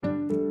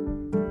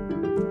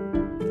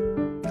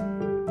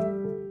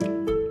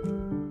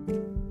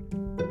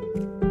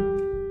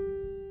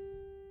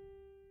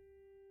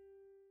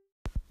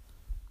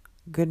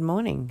Good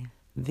morning.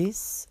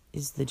 This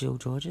is the Jill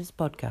Georges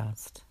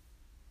podcast.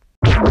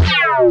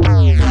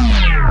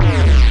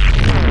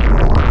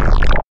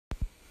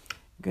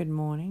 Good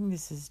morning,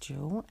 this is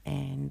Jill,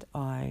 and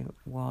I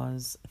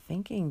was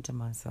thinking to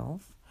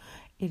myself,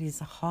 it is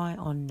high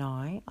on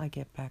nigh I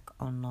get back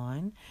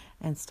online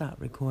and start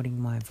recording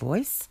my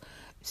voice.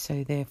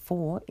 So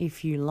therefore,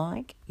 if you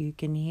like, you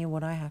can hear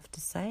what I have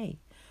to say,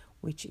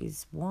 which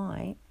is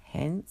why,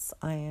 hence,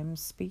 I am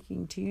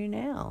speaking to you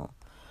now.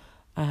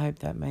 I hope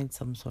that made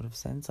some sort of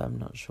sense. I'm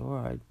not sure.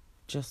 I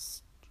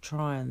just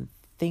try and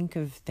think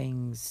of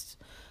things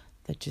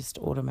that just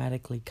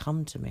automatically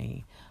come to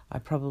me. I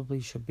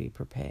probably should be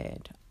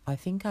prepared. I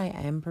think I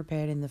am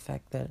prepared in the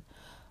fact that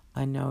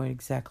I know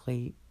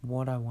exactly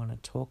what I want to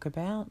talk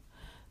about,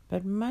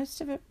 but most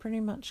of it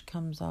pretty much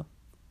comes up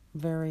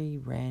very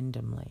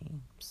randomly.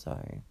 So,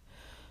 a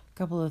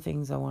couple of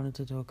things I wanted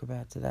to talk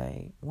about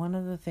today. One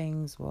of the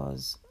things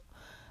was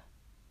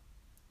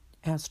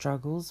our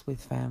struggles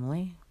with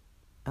family.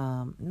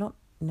 Not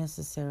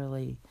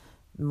necessarily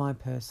my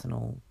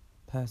personal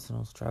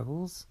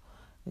struggles.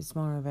 It's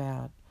more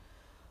about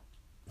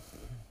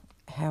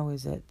how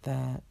is it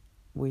that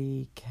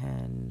we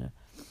can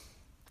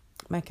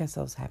make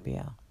ourselves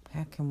happier.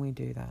 How can we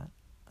do that?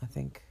 I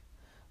think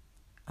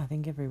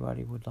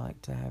everybody would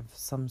like to have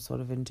some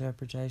sort of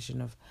interpretation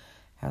of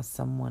how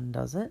someone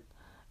does it,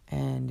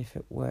 and if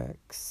it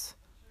works,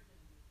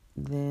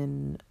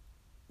 then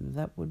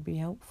that would be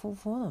helpful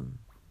for them.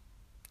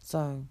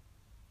 So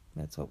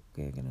that's what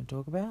we're going to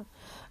talk about.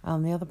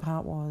 The other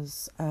part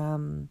was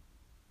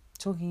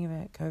talking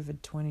about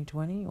COVID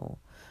 2020 or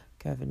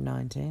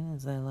COVID-19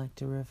 as they like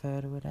to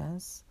refer to it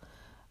as.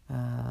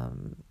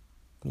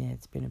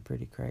 It's been a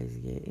pretty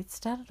crazy year. It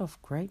started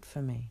off great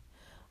for me.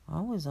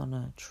 I was on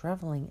a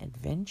travelling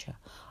adventure.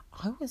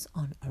 I was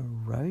on a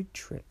road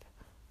trip.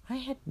 I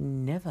had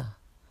never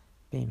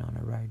been on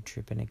a road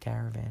trip in a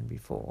caravan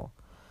before.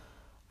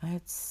 I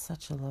had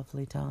such a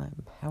lovely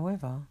time.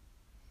 However,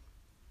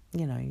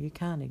 you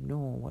can't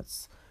ignore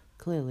what's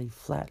clearly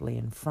flatly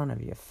in front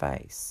of your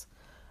face.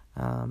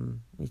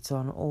 It's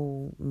on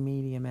all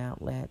media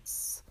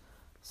outlets.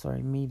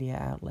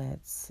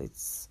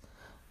 It's,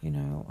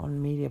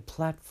 on media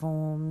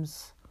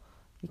platforms.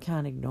 You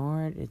can't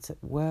ignore it. It's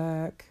at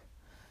work.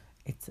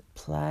 It's at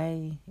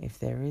play, if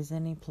there is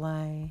any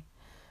play.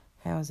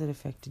 How has it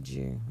affected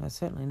you? I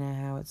certainly know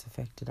how it's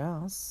affected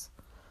us.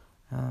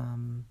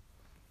 And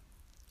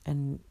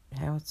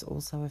how it's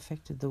also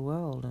affected the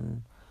world,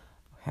 and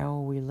how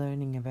are we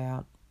learning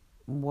about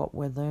what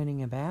we're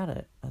learning about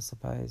it, I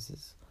suppose,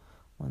 is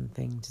one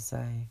thing to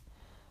say.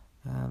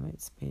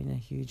 It's been a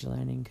huge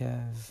learning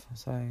curve,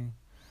 so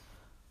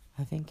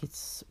I think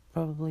it's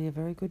probably a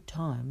very good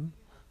time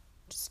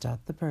to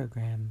start the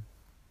program.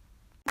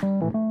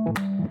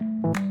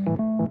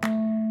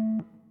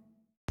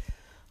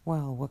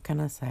 Well, what can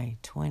I say?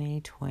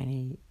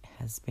 2020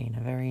 has been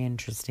a very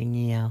interesting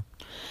year.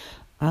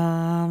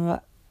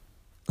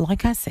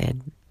 Like I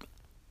said,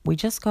 we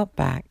just got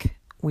back.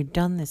 We'd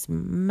done this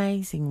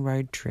amazing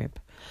road trip.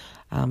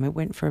 It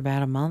went for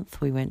about a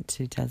month. We went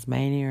to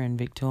Tasmania and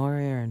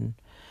Victoria and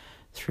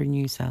through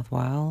New South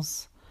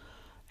Wales.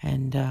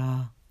 And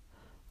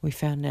we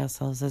found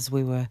ourselves, as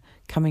we were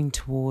coming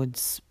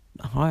towards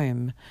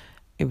home,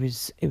 it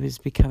was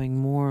becoming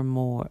more and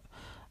more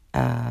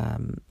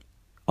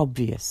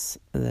obvious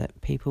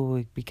that people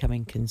were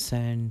becoming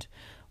concerned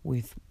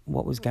with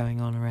what was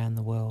going on around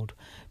the world.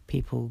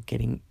 People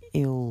getting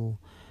ill,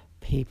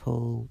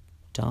 people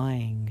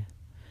dying,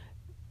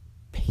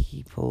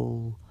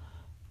 people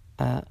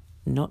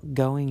not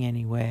going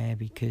anywhere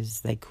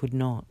because they could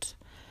not,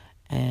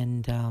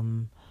 and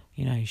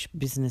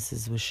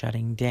businesses were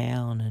shutting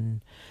down,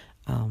 and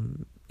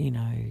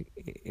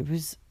it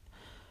was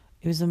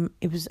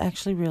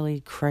actually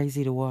really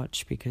crazy to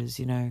watch because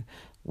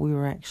we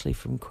were actually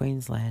from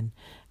Queensland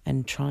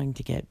and trying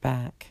to get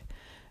back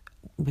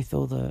with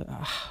all the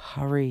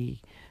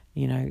hurry,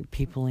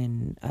 people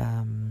in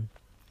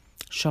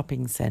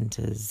shopping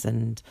centres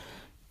and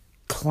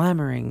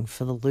clamouring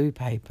for the loo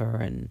paper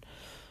and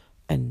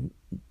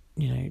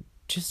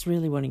just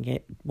really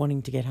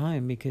wanting to get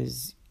home,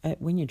 because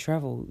when you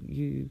travel,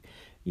 you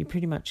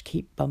pretty much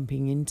keep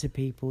bumping into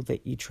people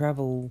that you're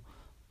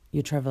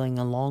travelling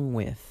along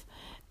with,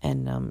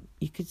 and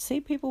you could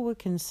see people were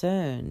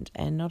concerned,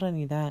 and not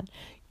only that,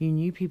 you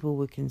knew people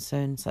were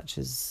concerned, such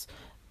as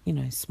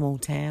small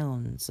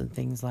towns and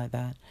things like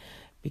that,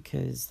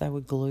 because they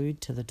were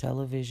glued to the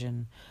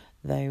television.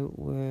 They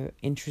were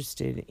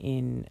interested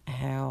in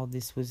how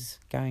this was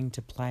going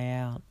to play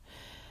out.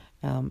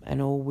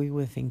 And all we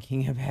were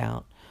thinking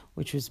about,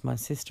 which was my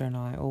sister and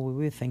I, all we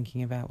were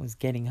thinking about was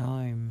getting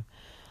home.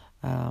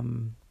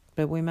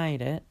 But we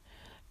made it,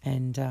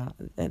 and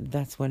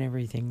that's when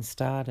everything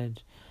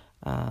started.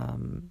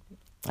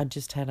 I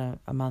just had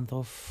a month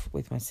off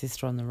with my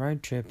sister on the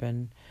road trip,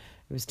 and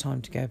it was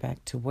time to go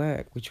back to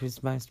work, which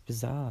was most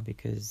bizarre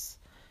because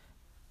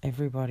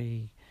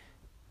everybody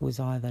was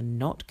either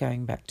not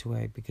going back to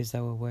work because they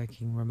were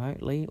working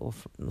remotely or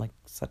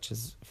such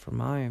as from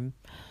home,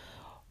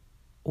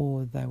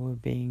 or they were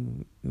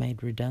being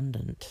made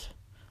redundant,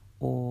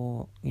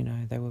 or,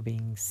 they were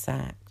being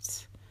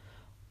sacked,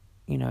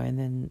 and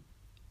then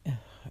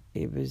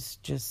it was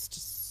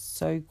just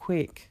so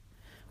quick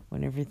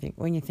when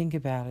you think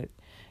about it,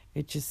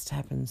 it just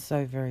happened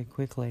so very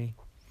quickly.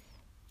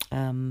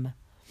 I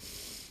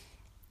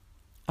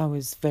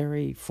was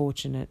very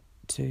fortunate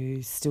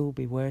to still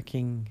be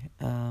working.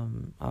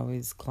 I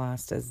was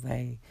classed, as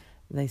they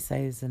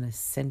say, as an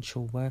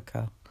essential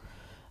worker.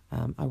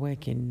 I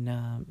work in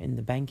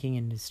the banking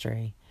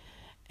industry,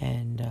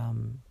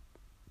 and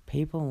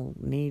people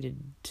needed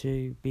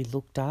to be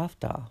looked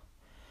after.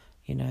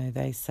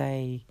 They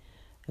say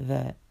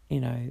that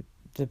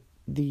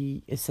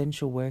the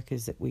essential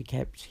workers that we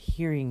kept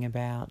hearing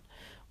about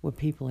were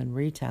people in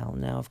retail.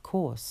 Now, of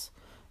course,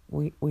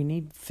 we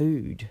need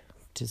food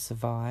to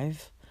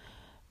survive,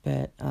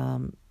 but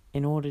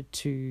in order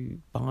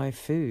to buy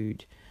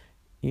food,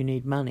 you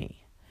need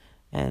money,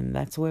 and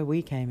that's where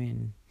we came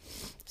in.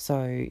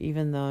 So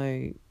even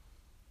though,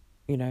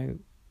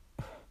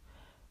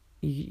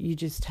 you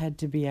just had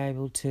to be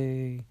able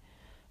to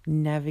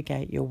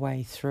navigate your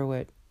way through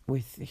it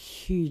with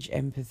huge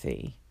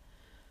empathy,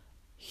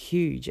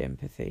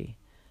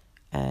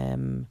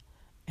 and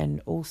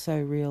also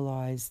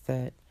realize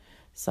that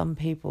some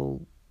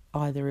people,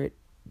 either it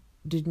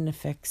didn't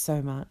affect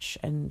so much,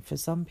 and for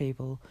some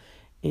people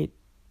it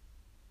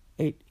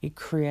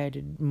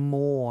created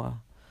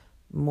more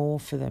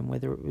for them,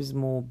 whether it was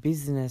more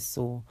business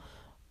or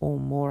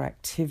more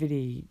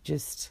activity,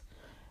 just,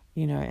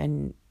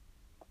 and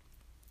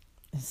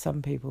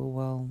some people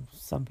were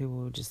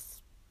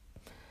just,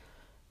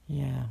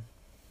 yeah.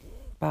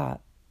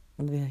 But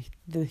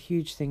the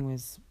huge thing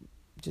was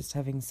just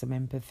having some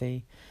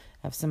empathy,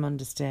 have some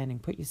understanding,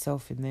 put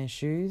yourself in their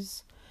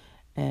shoes,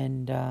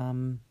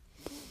 and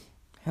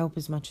help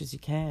as much as you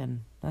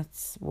can.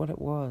 That's what it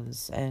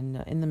was.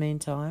 And in the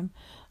meantime,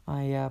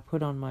 I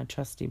put on my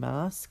trusty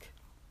mask.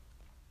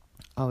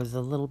 I was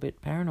a little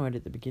bit paranoid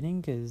at the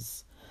beginning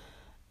because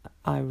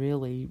I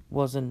really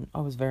wasn't.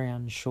 I was very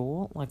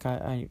unsure. Like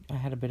I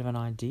had a bit of an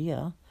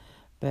idea,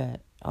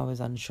 but I was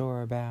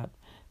unsure about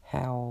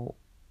how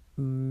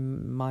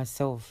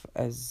myself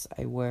as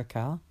a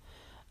worker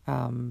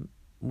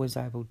was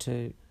able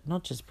to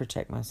not just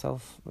protect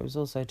myself, it was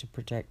also to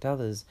protect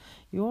others.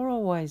 You're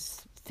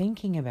always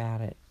thinking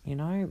about it,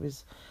 it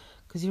was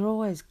because you're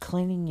always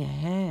cleaning your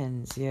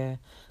hands, you're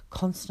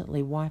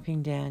constantly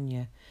wiping down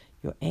your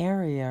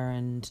area,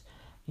 and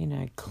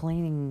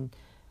cleaning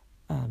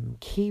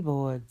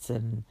keyboards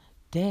and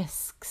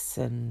desks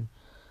and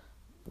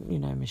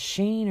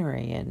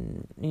machinery,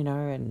 and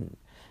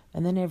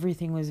and then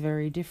everything was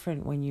very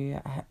different when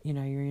you're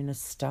in a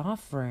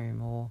staff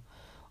room,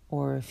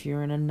 or if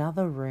you're in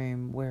another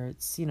room where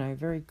it's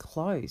very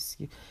close.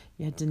 You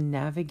had to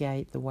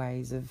navigate the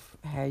ways of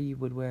how you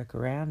would work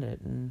around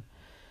it, and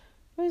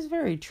it was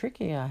very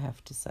tricky, I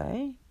have to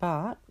say,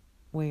 but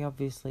we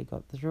obviously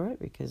got through it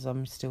because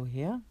I'm still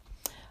here.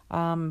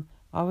 I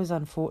was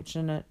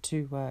unfortunate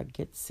to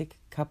get sick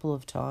a couple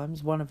of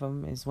times. One of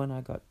them is when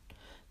I got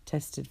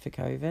tested for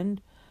COVID.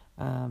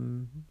 I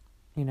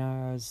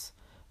was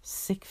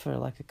sick for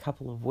like a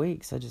couple of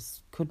weeks. I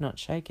just could not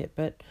shake it.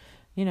 But,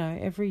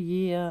 every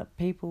year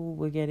people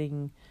were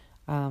getting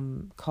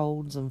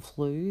colds and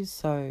flus,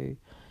 so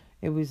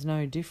it was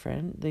no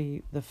different.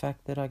 The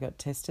fact that I got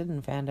tested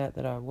and found out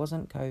that I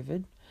wasn't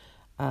COVID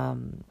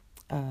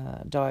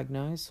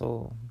diagnosed,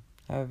 or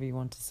however you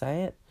want to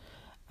say it,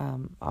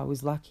 I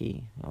was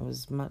lucky. I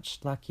was much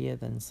luckier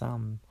than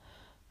some.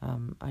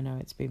 I know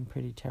it's been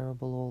pretty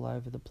terrible all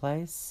over the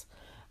place.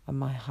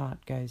 My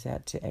heart goes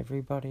out to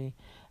everybody,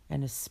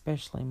 and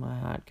especially my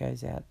heart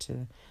goes out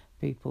to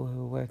people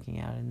who are working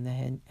out in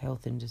the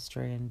health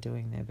industry and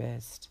doing their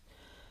best.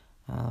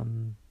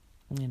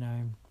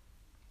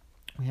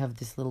 We have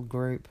this little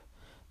group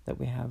that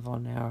we have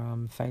on our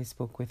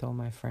Facebook with all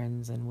my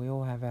friends, and we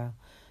all have our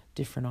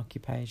different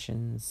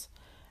occupations,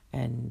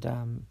 and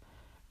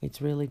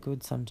it's really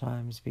good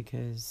sometimes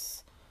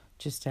because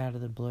just out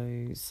of the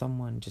blue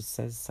someone just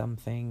says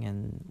something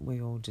and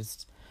we all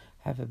just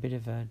have a bit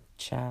of a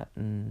chat,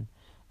 and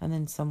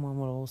then someone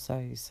will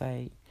also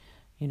say,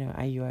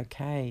 are you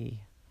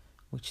okay?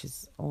 Which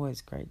is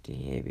always great to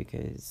hear,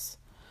 because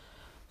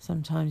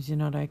sometimes you're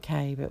not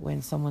okay, but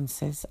when someone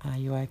says, are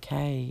you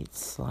okay?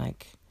 It's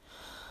like,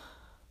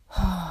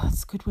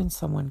 it's good when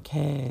someone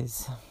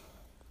cares.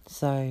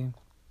 So,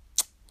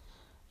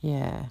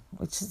 yeah,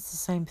 which is the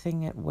same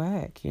thing at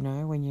work,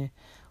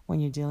 when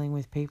you're dealing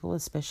with people,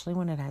 especially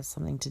when it has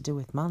something to do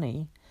with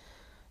money,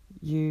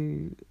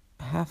 you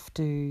have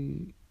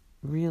to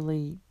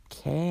really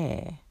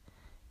care,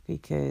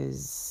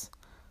 because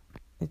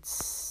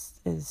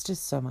there's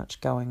just so much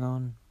going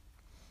on,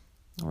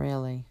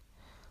 really.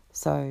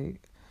 So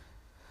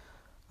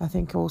I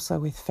think also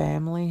with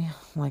family,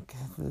 like,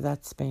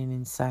 that's been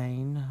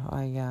insane.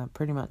 I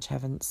pretty much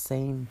haven't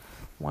seen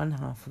one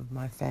half of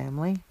my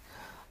family.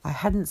 I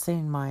hadn't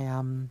seen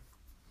my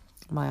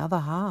my other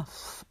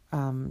half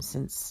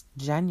since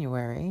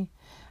January,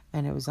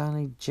 and it was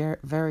only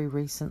very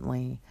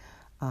recently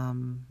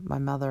my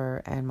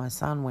mother and my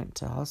son went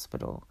to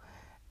hospital.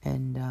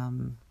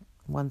 And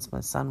once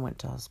my son went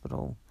to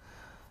hospital,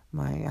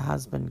 my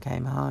husband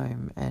came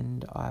home,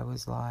 and I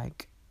was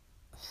like,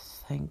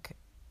 thank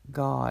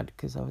God,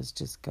 because I was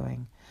just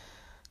going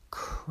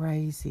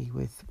crazy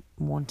with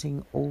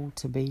wanting all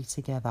to be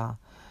together,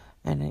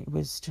 and it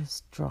was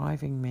just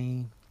driving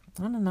me.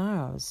 I don't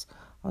know.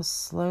 I was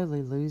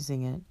slowly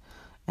losing it,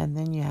 and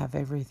then you have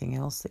everything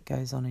else that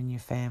goes on in your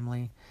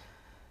family,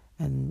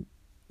 and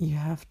you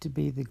have to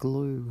be the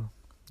glue.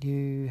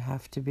 You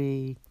have to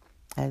be,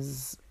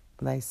 as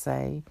they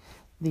say,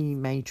 the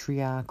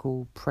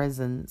matriarchal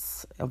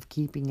presence of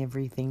keeping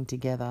everything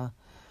together.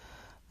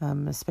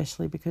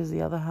 Especially because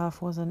the other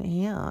half wasn't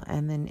here.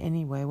 And then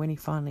anyway, when he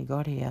finally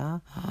got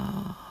here,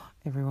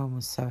 everyone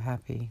was so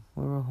happy.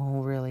 We were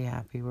all really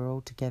happy. We were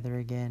all together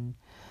again.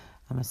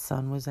 My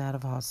son was out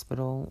of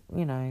hospital.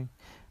 You know,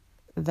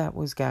 that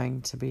was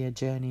going to be a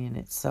journey in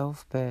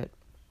itself, but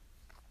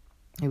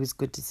it was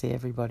good to see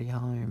everybody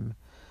home.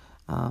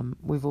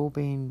 We've all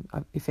been,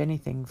 if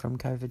anything, from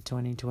COVID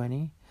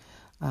 2020.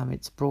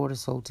 It's brought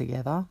us all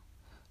together.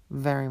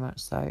 Very much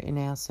so in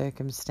our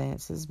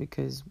circumstances,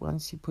 because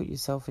once you put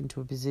yourself into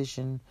a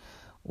position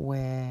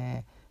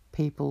where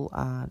people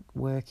aren't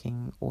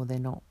working, or they're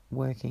not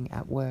working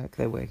at work,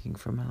 they're working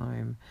from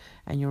home,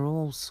 and you're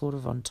all sort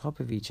of on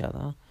top of each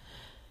other,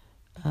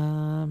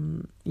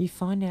 you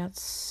find out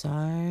so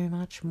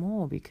much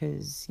more,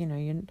 because you know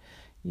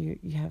you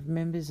have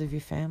members of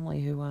your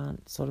family who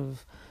aren't sort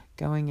of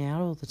going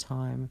out all the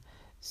time,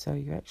 so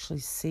you actually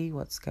see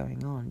what's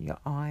going on. Your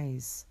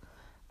eyes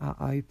are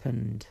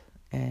opened.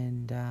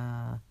 And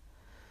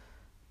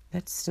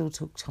that still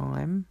took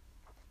time.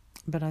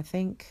 But I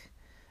think,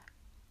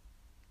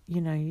 you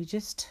know,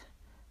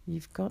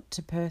 you've got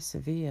to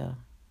persevere.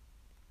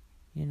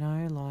 You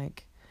know,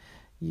 like,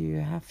 you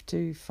have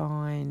to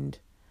find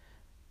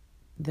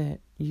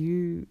that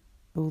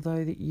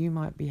although that you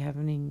might be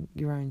having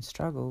your own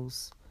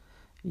struggles,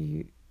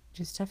 you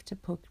just have to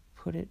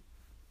put it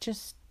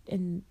just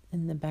in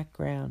the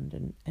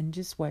background and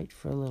just wait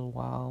for a little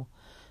while,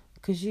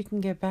 because you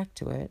can get back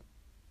to it.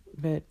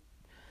 But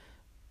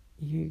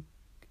you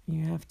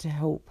have to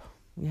help.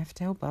 You have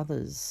to help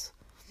others,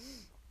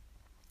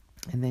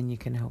 and then you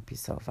can help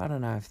yourself. I don't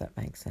know if that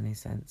makes any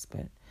sense,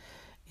 but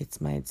it's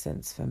made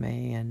sense for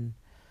me, and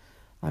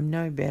I'm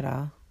no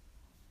better,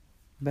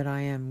 but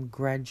I am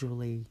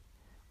gradually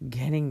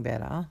getting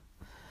better.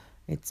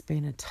 It's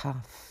been a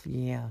tough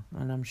year,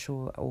 and I'm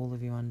sure all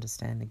of you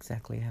understand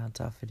exactly how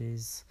tough it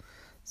is.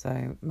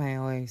 So may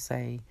I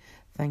say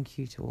thank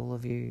you to all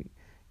of you.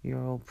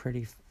 You're all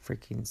pretty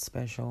freaking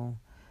special,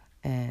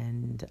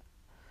 and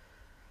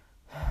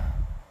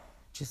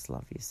just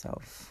love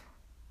yourself,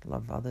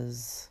 love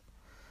others,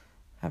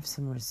 have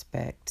some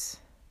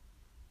respect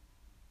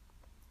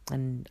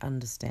and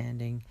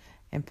understanding,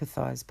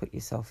 empathize, put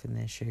yourself in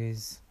their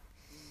shoes.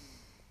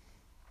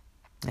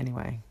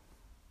 Anyway.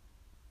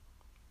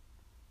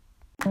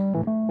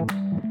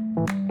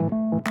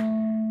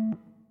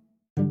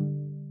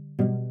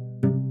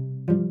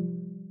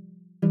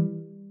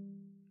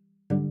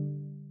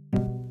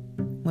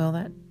 Well,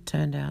 that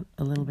turned out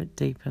a little bit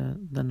deeper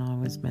than I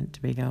was meant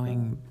to be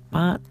going.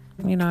 But,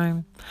 you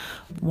know,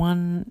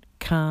 one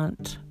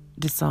can't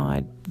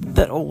decide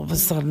that all of a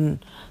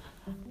sudden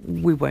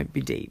we won't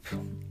be deep.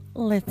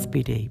 Let's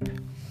be deep.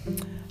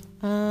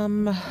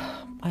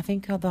 I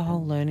think the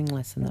whole learning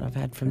lesson that I've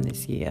had from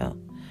this year,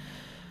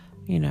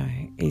 you know,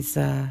 is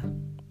open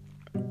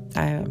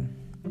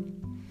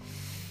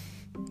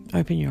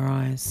your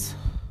eyes.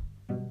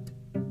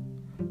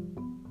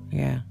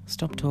 Yeah,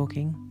 stop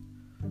talking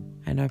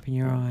and open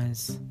your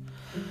eyes.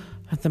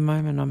 At the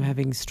moment, I'm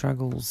having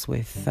struggles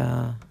with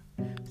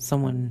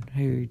someone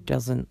who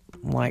doesn't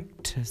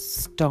like to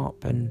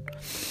stop and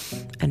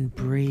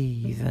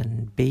breathe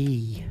and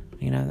be.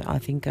 You know, I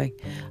think I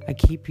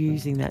keep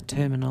using that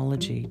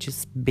terminology,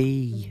 just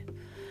be.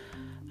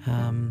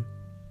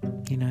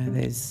 You know,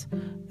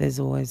 there's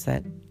always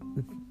that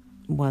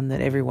one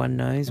that everyone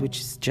knows, which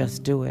is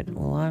just do it.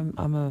 Well,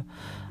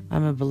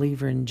 I'm a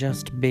believer in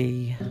just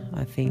be.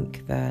 I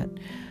think that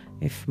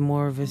if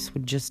more of us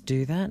would just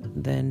do that,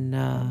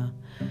 then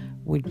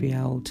we'd be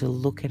able to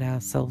look at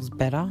ourselves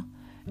better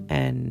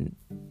and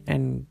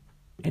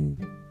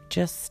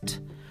just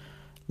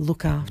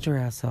look after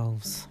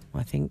ourselves.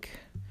 I think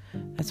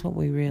that's what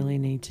we really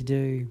need to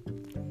do.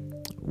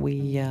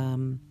 We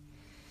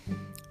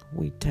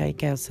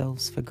take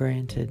ourselves for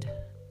granted.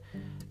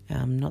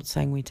 I'm not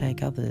saying we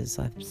take others,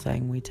 I'm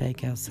saying we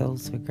take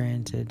ourselves for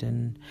granted,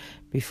 and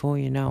before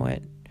you know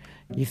it,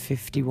 you're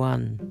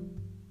 51.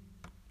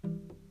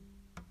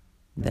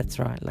 That's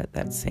right, let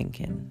that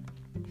sink in.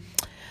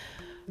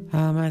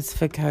 As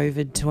for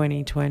COVID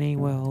 2020,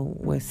 well,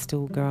 we're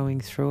still going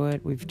through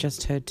it. We've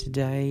just heard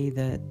today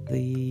that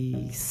the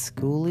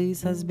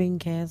schoolies has been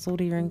cancelled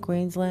here in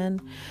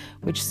Queensland,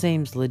 which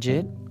seems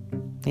legit,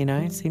 you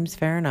know, seems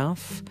fair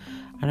enough.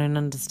 I don't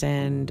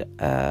understand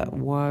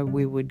why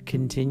we would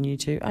continue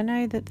to. I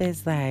know that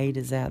there's the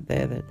haters out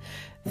there that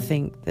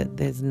think that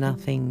there's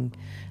nothing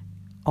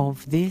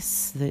of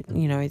this, that,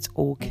 it's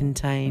all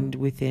contained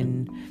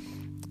within,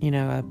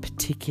 a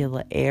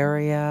particular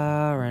area.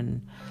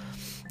 And,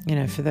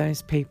 for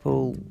those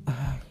people,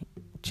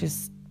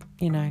 just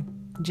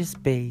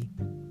be.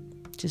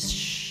 Just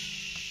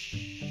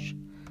shh.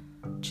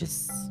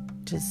 Just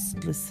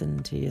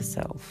listen to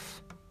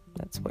yourself.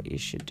 That's what you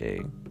should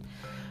do.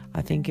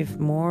 I think if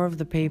more of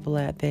the people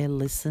out there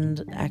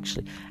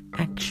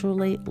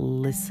actually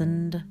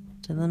listened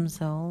to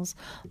themselves.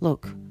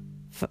 Look,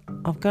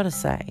 I've got to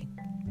say,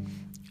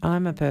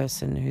 I'm a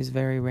person who's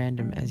very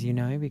random, as you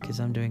know, because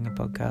I'm doing a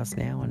podcast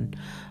now, and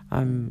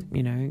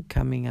I'm,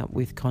 coming up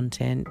with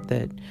content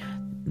that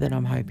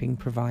I'm hoping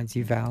provides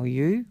you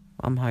value.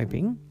 I'm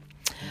hoping.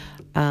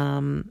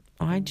 I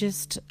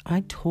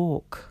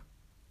talk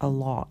a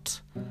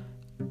lot,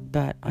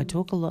 but I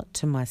talk a lot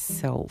to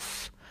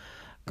myself,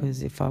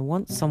 because if I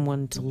want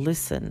someone to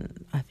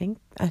listen, I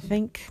think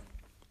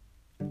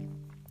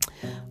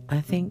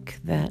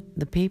that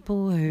the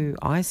people who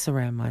I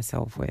surround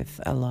myself with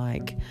are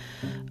like,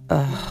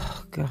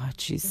 oh God,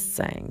 she's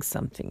saying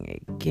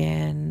something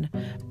again,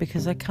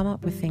 because I come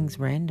up with things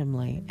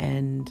randomly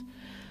and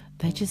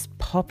they just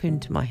pop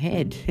into my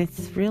head.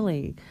 It's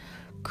really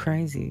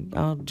crazy.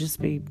 I'll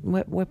just be,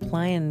 we're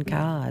playing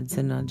cards,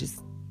 and I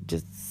just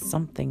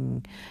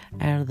something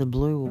out of the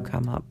blue will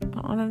come up.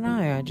 I don't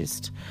know.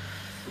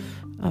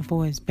 I've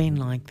always been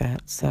like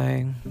that, so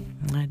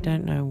I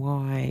don't know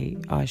why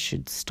I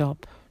should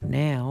stop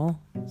now,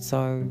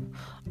 so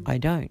I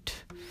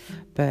don't.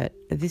 But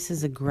this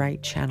is a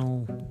great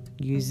channel,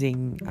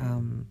 using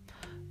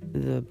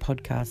the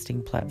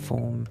podcasting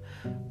platform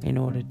in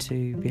order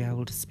to be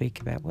able to speak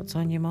about what's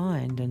on your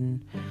mind.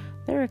 And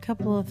there are a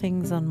couple of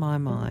things on my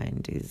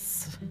mind,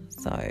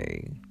 so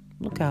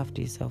look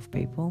after yourself,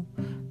 people.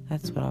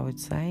 That's what I would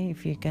say.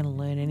 If you're going to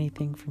learn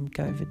anything from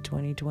COVID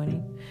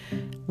 2020,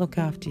 look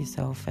after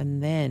yourself,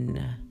 and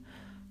then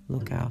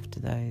look after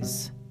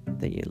those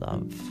that you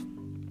love.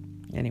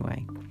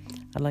 Anyway,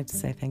 I'd like to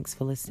say thanks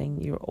for listening.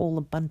 You're all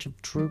a bunch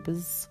of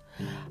troopers.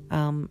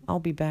 I'll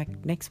be back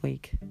next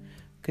week,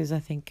 because I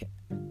think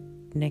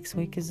next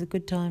week is a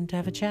good time to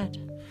have a chat.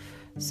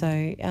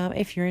 So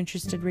if you're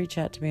interested, reach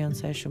out to me on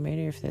social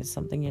media if there's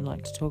something you'd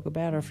like to talk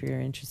about, or if you're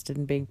interested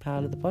in being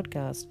part of the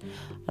podcast.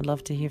 I'd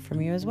love to hear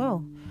from you as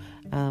well.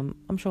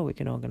 I'm sure we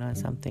can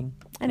organise something.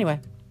 Anyway,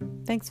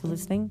 thanks for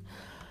listening.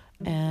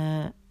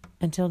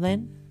 Until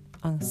then,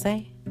 I'm going to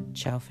say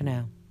ciao for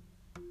now.